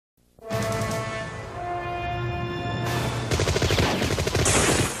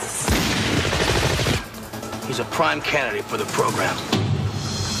a prime candidate for the program.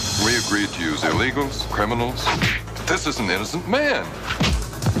 We agreed to use illegals, criminals. This is an innocent man.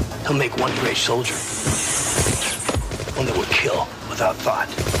 He'll make one great soldier. One that would kill without thought.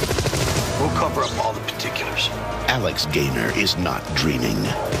 We'll cover up all the particulars. Alex Gaynor is not dreaming.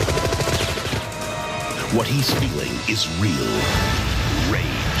 What he's feeling is real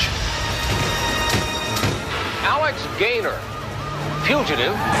rage. Alex Gaynor,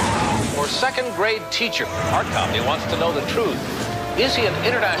 fugitive or second-grade teacher. Our company wants to know the truth. Is he an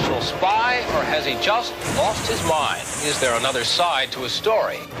international spy, or has he just lost his mind? Is there another side to his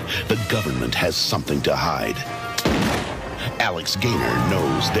story? The government has something to hide. Alex Gaynor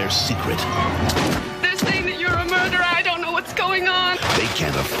knows their secret. They're saying that you're a murderer. I don't know what's going on. They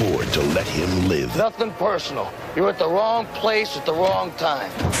can't afford to let him live. Nothing personal. You're at the wrong place at the wrong time.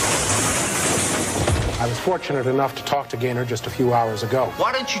 I was fortunate enough to talk to Gaynor just a few hours ago.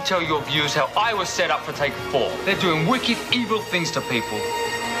 Why don't you tell your viewers how I was set up for Take 4? They're doing wicked, evil things to people.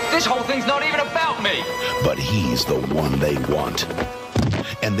 This whole thing's not even about me. But he's the one they want.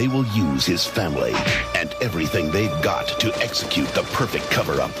 And they will use his family and everything they've got to execute the perfect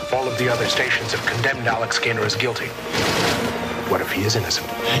cover-up. All of the other stations have condemned Alex Gaynor as guilty. What if he is innocent?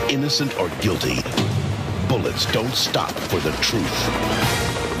 Innocent or guilty, bullets don't stop for the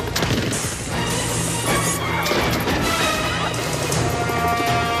truth.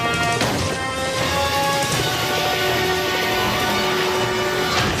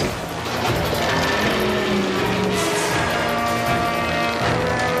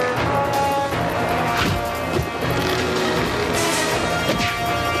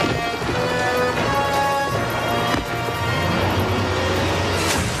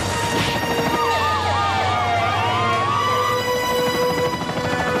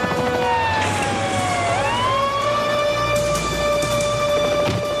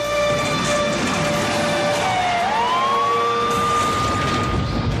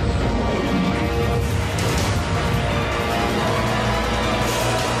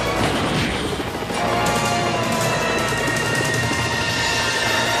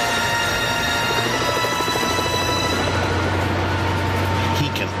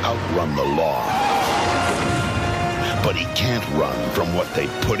 Outrun the law. But he can't run from what they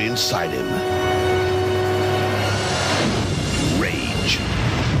put inside him.